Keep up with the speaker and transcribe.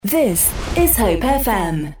This is Hope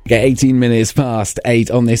FM. Get 18 minutes past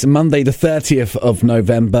 8 on this Monday, the 30th of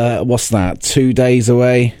November. What's that? 2 days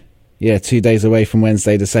away? Yeah, 2 days away from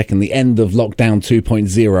Wednesday the 2nd, the end of lockdown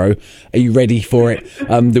 2.0. Are you ready for it?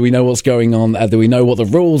 Do we know what's going on? Do we know what the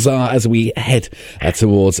rules are as we head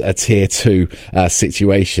towards a tier 2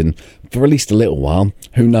 situation? For at least a little while,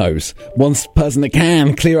 who knows? One person that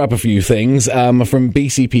can clear up a few things from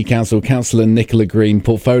BCP Council, Councillor Nicola Green,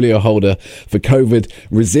 portfolio holder for COVID,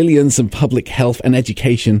 resilience and public health and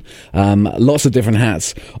education. Lots of different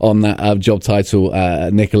hats on that job title,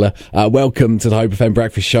 Nicola. Welcome to the Hope FM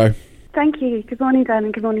Breakfast Show. Thank you. Good morning, Dan,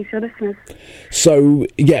 and good morning to your listeners. So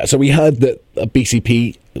we heard that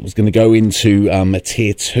BCP was going to go into a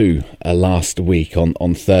tier 2 last week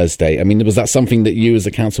on Thursday. I mean, was that something that you as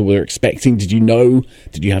a council were expecting? Did you know?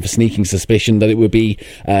 Did you have a sneaking suspicion that it would be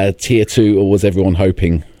tier 2, or was everyone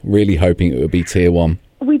really hoping it would be tier 1?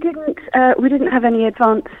 We didn't have any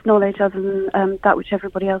advanced knowledge other than that which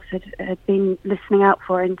everybody else had been listening out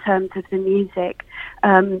for in terms of the music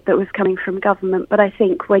that was coming from government. But I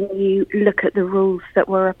think when you look at the rules that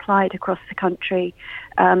were applied across the country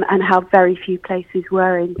and how very few places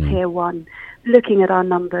were in tier 1, looking at our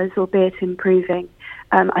numbers, albeit improving,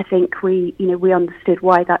 I think we understood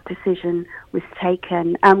why that decision was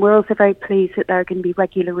taken, and we're also very pleased that there are going to be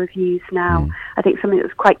regular reviews now. I think something that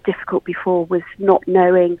was quite difficult before was not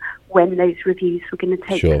knowing when those reviews were going to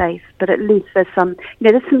take place, but at least there's some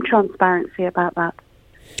transparency about that.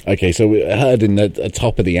 Okay, so we heard in the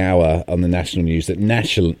top of the hour on the national news that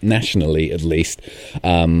nationally, at least,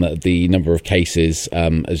 the number of cases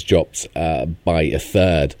has dropped by a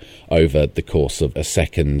third over the course of a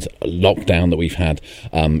second lockdown that we've had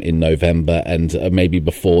in November, and maybe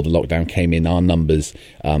before the lockdown came in, our numbers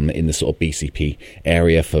in the sort of BCP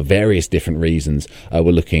area for various different reasons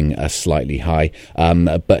were looking slightly high.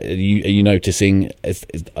 But are you noticing,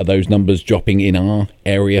 are those numbers dropping in our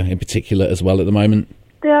area in particular as well at the moment?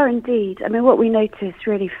 They are indeed. I mean, what we noticed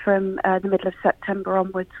really from the middle of September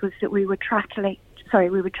onwards was that we were tracking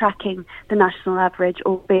the national average,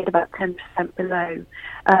 albeit about 10% below.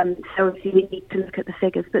 So obviously we need to look at the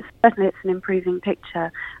figures, but certainly it's an improving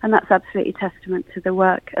picture, and that's absolutely testament to the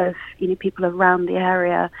work of people around the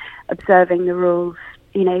area observing the rules.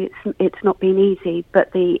 It's not been easy,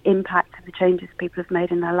 but the impact of the changes people have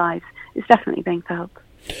made in their lives is definitely being felt.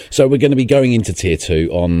 So we're going to be going into tier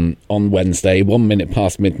 2 on Wednesday, 1 minute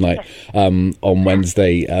past midnight on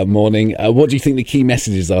Wednesday morning. What do you think the key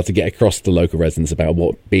messages are to get across to local residents about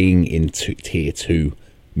what being in tier 2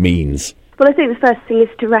 means? Well, I think the first thing is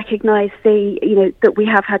to recognise that we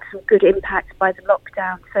have had some good impact by the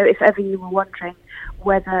lockdown. So if ever you were wondering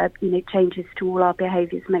whether changes to all our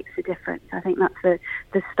behaviours makes a difference, I think that's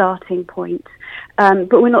the starting point.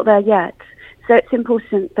 But we're not there yet. So it's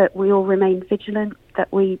important that we all remain vigilant,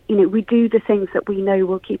 that we do the things that we know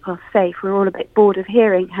will keep us safe. We're all a bit bored of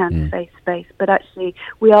hearing hands, face, space, but actually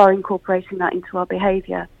we are incorporating that into our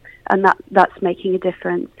behaviour, and that's making a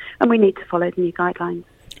difference. And we need to follow the new guidelines.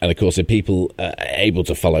 And of course, if people are able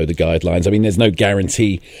to follow the guidelines, I mean, there's no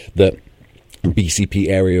guarantee that BCP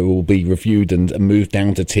area will be reviewed and moved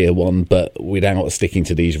down to tier 1, but without sticking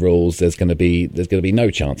to these rules, there's going to be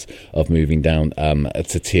no chance of moving down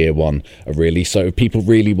to tier 1 really. So if people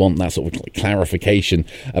really want that sort of clarification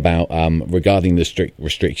about regarding the strict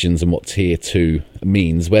restrictions and what tier 2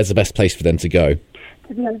 means, where's the best place for them to go?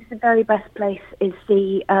 To be honest, the very best place is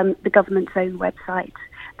the government's own website.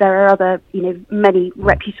 There are other, many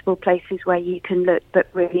reputable places where you can look, but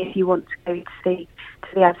really, if you want to go to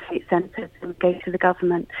the absolute centre, then go to the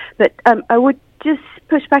government. But I would just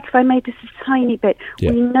push back, if I may, just a tiny bit.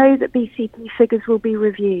 Yeah. We know that BCP figures will be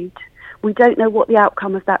reviewed. We don't know what the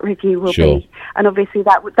outcome of that review will be, and obviously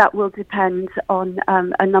that will depend on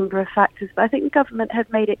a number of factors. But I think the government have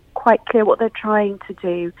made it quite clear what they're trying to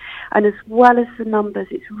do, and as well as the numbers,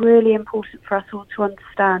 it's really important for us all to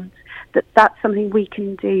understand that that's something we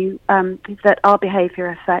can do, that our behaviour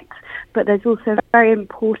affects. But there's also a very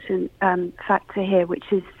important factor here, which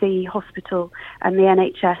is the hospital and the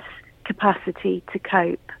NHS capacity to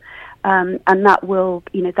cope, and that will,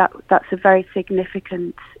 that's a very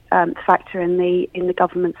significant factor in the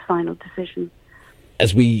government's final decision.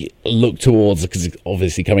 As we look towards, because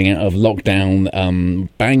obviously coming out of lockdown,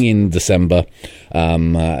 bang in December,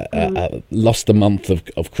 lost a month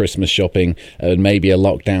of Christmas shopping, maybe a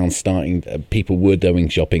lockdown starting, people were doing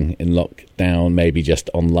shopping in lockdown, maybe just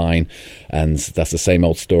online, and that's the same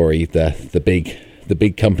old story. The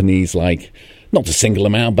big companies, like, not to single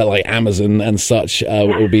them out, but like Amazon and such,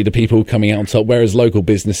 will be the people coming out on top, whereas local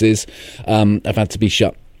businesses have had to be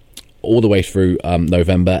shut all the way through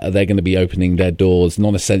November. They're going to be opening their doors.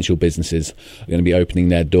 Non-essential businesses are going to be opening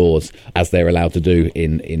their doors as they're allowed to do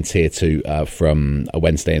in Tier 2 from a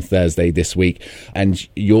Wednesday and Thursday this week. And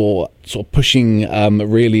you're sort of pushing,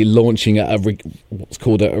 really launching what's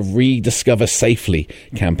called a Rediscover Safely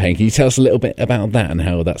campaign. Can you tell us a little bit about that and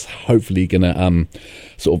how that's hopefully going to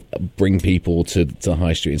sort of bring people to the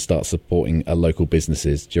High Street and start supporting local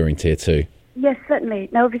businesses during Tier 2? Yes, certainly.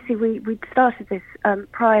 Now, obviously, we started this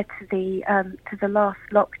prior to the last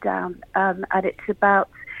lockdown, and it's about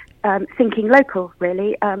thinking local,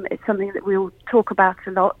 really. It's something that we all talk about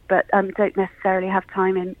a lot, but don't necessarily have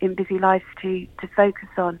time in busy lives to focus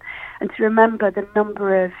on. And to remember the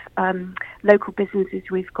number of local businesses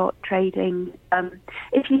we've got trading.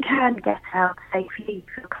 If you can get out safely,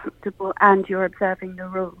 feel comfortable, and you're observing the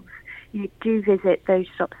rules, you do visit those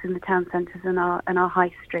shops in the town centres and our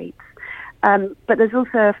high streets. But there's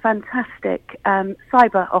also a fantastic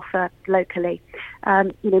cyber offer locally.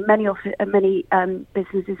 Many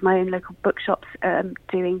businesses, my own local bookshops,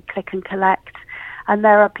 doing click and collect, and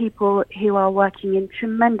there are people who are working in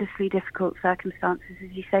tremendously difficult circumstances.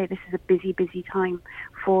 As you say, this is a busy time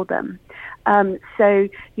for them. So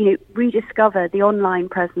rediscover the online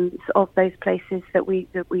presence of those places that we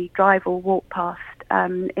drive or walk past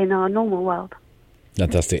in our normal world.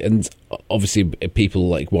 Fantastic. And obviously people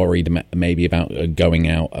like worried maybe about going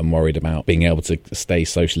out and worried about being able to stay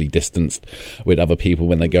socially distanced with other people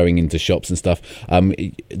when they're going into shops and stuff.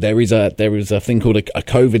 There is a thing called a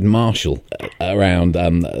COVID marshal around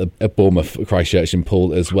Bournemouth, Christchurch and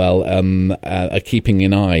Poole as well, keeping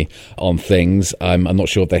an eye on things. I'm not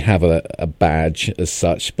sure if they have a badge as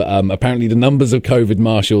such, but apparently the numbers of COVID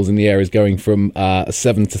marshals in the area is going from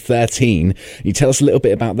 7 to 13. Can you tell us a little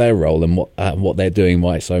bit about their role and what they're doing,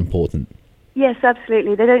 why it's so important? Yes,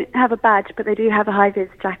 absolutely. They don't have a badge, but they do have a high-vis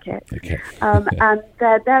jacket. Okay. And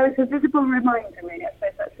there is a visible reminder, really, I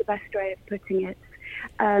suppose that's the best way of putting it,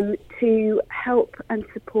 to help and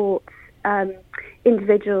support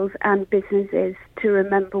individuals and businesses to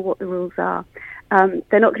remember what the rules are.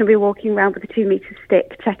 They're not going to be walking around with a 2-metre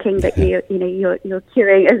stick checking that you're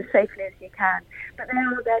queuing as safely as you can, but they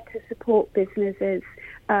are there to support businesses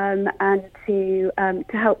and to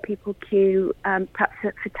help people queue, perhaps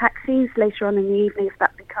for taxis later on in the evening if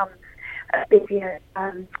that becomes a busier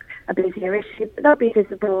issue. But they'll be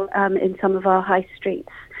visible in some of our high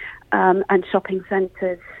streets and shopping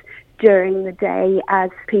centres during the day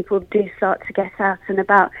as people do start to get out and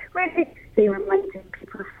about, really be reminding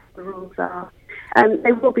people of what the rules are.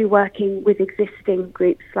 They will be working with existing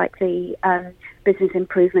groups like the Business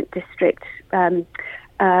Improvement District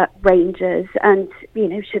rangers, and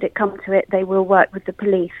should it come to it, they will work with the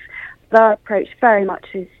police. Their approach very much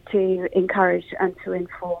is to encourage and to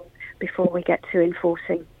inform before we get to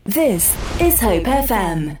enforcing. This is Hope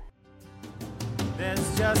FM.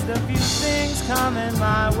 There's just a few things coming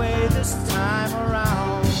my way this time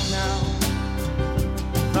around now.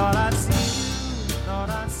 Thought I'd see you.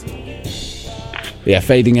 Yeah,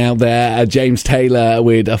 fading out there, James Taylor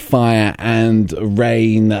with A Fire and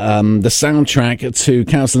Rain, the soundtrack to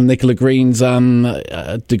Councillor Nicola Green's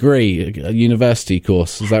degree, university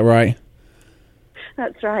course, is that right?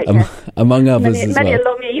 That's right, yes. Among others as well. Many a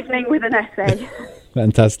long evening with an essay.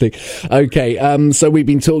 Fantastic. Okay, so we've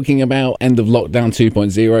been talking about end of lockdown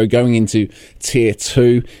 2.0, going into Tier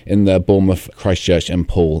 2 in the Bournemouth, Christchurch and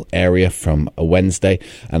Poole area from a Wednesday,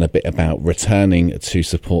 and a bit about returning to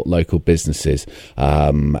support local businesses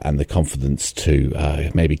and the confidence to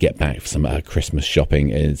maybe get back for some Christmas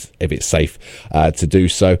shopping if it's safe to do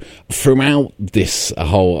so. Throughout this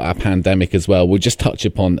whole pandemic as well, we'll just touch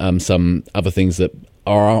upon some other things that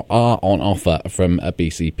are on offer from a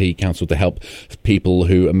BCP Council to help people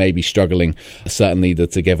who are maybe struggling. Certainly the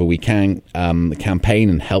Together We Can campaign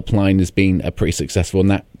and helpline has been pretty successful,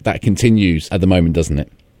 and that continues at the moment, doesn't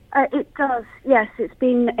it? It does, yes. It's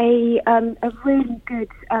been a really good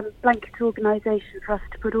blanket organisation for us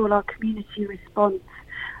to put all our community response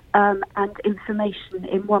and information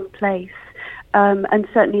in one place. And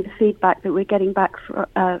certainly the feedback that we're getting back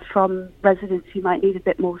from residents who might need a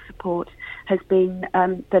bit more support has been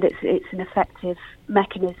that it's an effective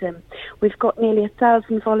mechanism. We've got nearly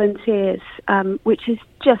 1,000 volunteers, which is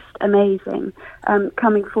just amazing,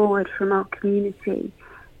 coming forward from our community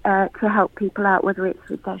to help people out, whether it's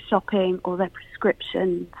with their shopping or their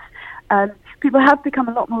prescriptions. People have become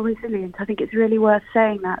a lot more resilient. I think it's really worth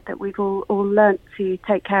saying that we've all learnt to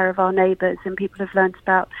take care of our neighbours, and people have learnt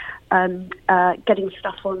about getting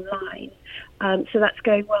stuff online. So that's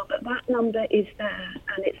going well. But that number is there,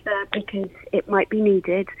 and it's there because it might be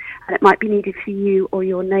needed, and it might be needed for you or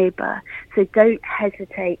your neighbour. So don't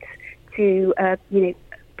hesitate to,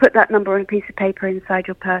 put that number on a piece of paper inside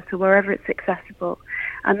your purse or wherever it's accessible.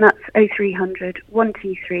 And that's 0300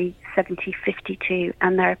 123 7052.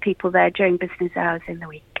 And there are people there during business hours in the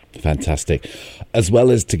week. Fantastic. As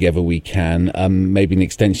well as Together We Can, maybe an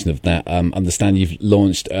extension of that, understand you've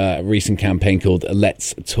launched a recent campaign called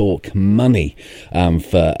Let's Talk Money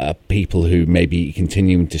for people who may be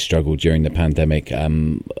continuing to struggle during the pandemic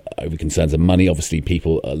over concerns of money. Obviously,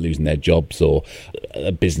 people are losing their jobs or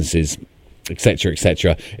businesses, etc.,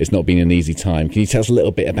 etc. It's not been an easy time. Can you tell us a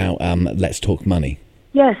little bit about Let's Talk Money?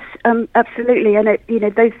 Yes, absolutely. And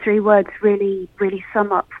those three words really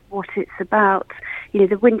sum up what it's about.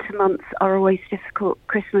 The winter months are always difficult.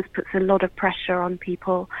 Christmas puts a lot of pressure on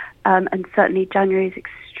people, and certainly January is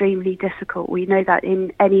extremely difficult. We know that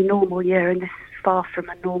in any normal year, and this is far from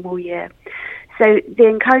a normal year. So the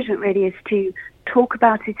encouragement really is to talk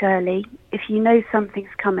about it early. If you know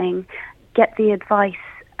something's coming, get the advice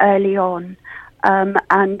early on.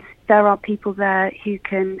 And there are people there who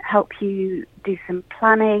can help you do some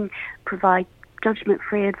planning, provide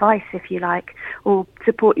judgment-free advice, if you like, or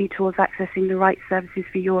support you towards accessing the right services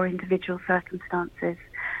for your individual circumstances.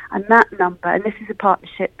 And that number, and this is a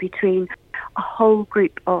partnership between a whole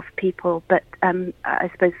group of people, but I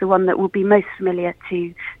suppose the one that will be most familiar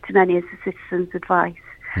to many is the Citizens Advice.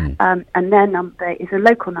 And their number is a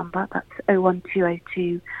local number, that's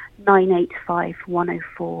 01202 985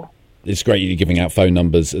 104. It's great you're giving out phone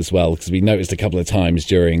numbers as well, because we noticed a couple of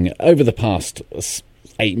times over the past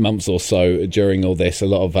 8 months or so during all this, a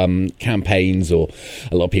lot of campaigns or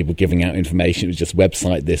a lot of people giving out information. It was just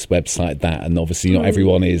website this, website that, and obviously not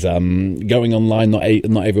everyone is going online. Not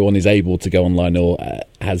everyone is able to go online or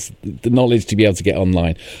has the knowledge to be able to get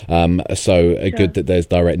online. Good that there's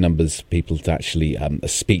direct numbers people to actually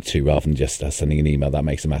speak to rather than just sending an email. That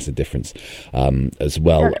makes a massive difference as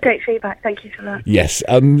well. That's great feedback. Thank you for that. Yes.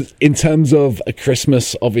 In terms of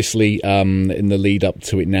Christmas, obviously in the lead up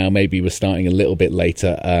to it now, maybe we're starting a little bit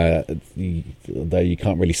later, though you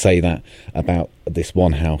can't really say that about this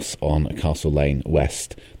one house on Castle Lane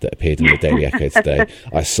West that appeared in the Daily Echo today.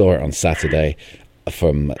 I saw it on Saturday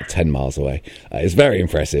from 10 miles away. It's very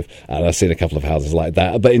impressive, and I've seen a couple of houses like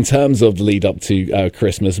that. But in terms of the lead up to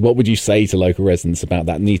Christmas, what would you say to local residents about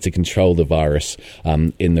that need to control the virus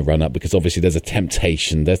in the run up? Because obviously there's the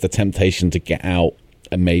temptation to get out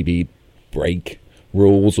and maybe break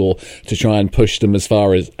rules or to try and push them as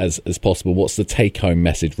far as possible. What's the take home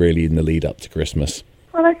message really in the lead up to Christmas?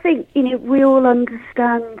 Well, I think we all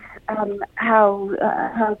understand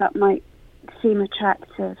how that might seem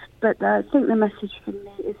attractive, but I think the message for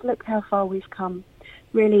me is look how far we've come.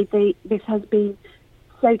 Really, this has been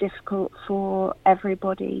so difficult for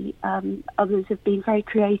everybody. Others have been very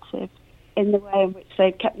creative in the way in which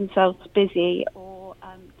they've kept themselves busy, or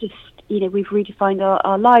just we've redefined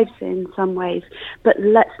our lives in some ways. But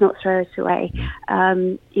let's not throw it away.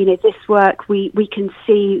 This work, we can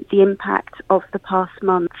see the impact of the past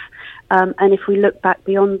month. And if we look back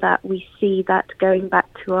beyond that, we see that going back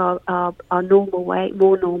to our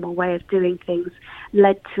more normal way of doing things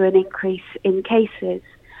led to an increase in cases.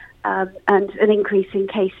 And an increase in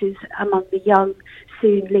cases among the young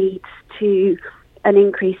soon leads to an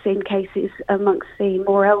increase in cases amongst the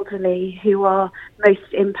more elderly who are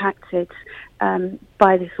most impacted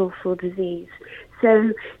by this awful disease.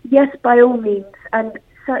 So, yes, by all means, and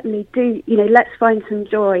certainly let's find some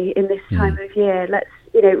joy in this time of year. Let's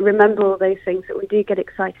remember all those things that we do get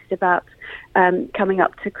excited about coming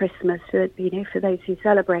up to Christmas, for those who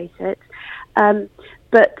celebrate it.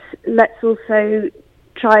 But let's also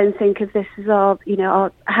try and think of this as our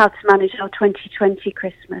how to manage our 2020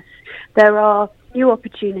 Christmas. There are new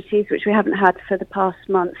opportunities which we haven't had for the past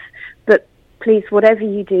month, but please, whatever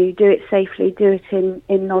you do it safely, do it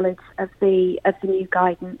in knowledge of the new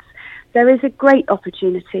guidance. There is a great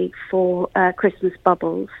opportunity for Christmas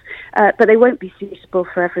bubbles, but they won't be suitable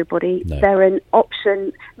for everybody. No. They're an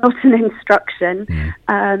option, not an instruction.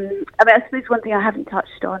 I suppose one thing I haven't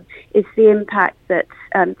touched on is the impact that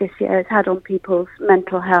this year has had on people's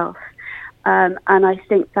mental health. And I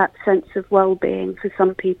think that sense of well-being for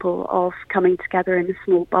some people of coming together in a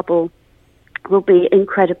small bubble will be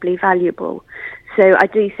incredibly valuable. So I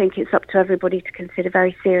do think it's up to everybody to consider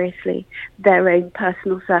very seriously their own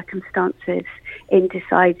personal circumstances in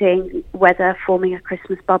deciding whether forming a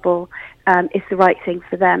Christmas bubble is the right thing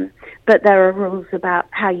for them. But there are rules about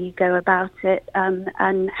how you go about it and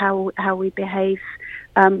how we behave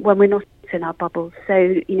when we're not in our bubbles.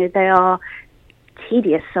 So, they are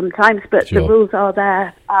tedious sometimes, but sure, the rules are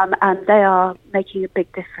there and they are making a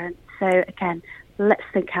big difference. So again, let's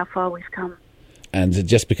think how far we've come. And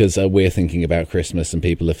just because we're thinking about Christmas and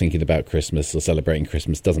people are thinking about Christmas or celebrating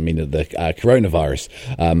Christmas doesn't mean that the coronavirus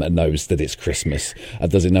knows that it's Christmas.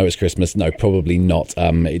 Does it know it's Christmas? No, probably not.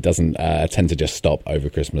 It doesn't tend to just stop over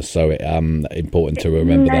Christmas, so important to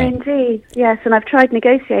remember that. Indeed, yes, and I've tried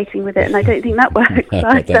negotiating with it, and I don't think that works.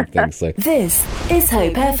 I don't think so. This is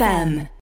Hope FM.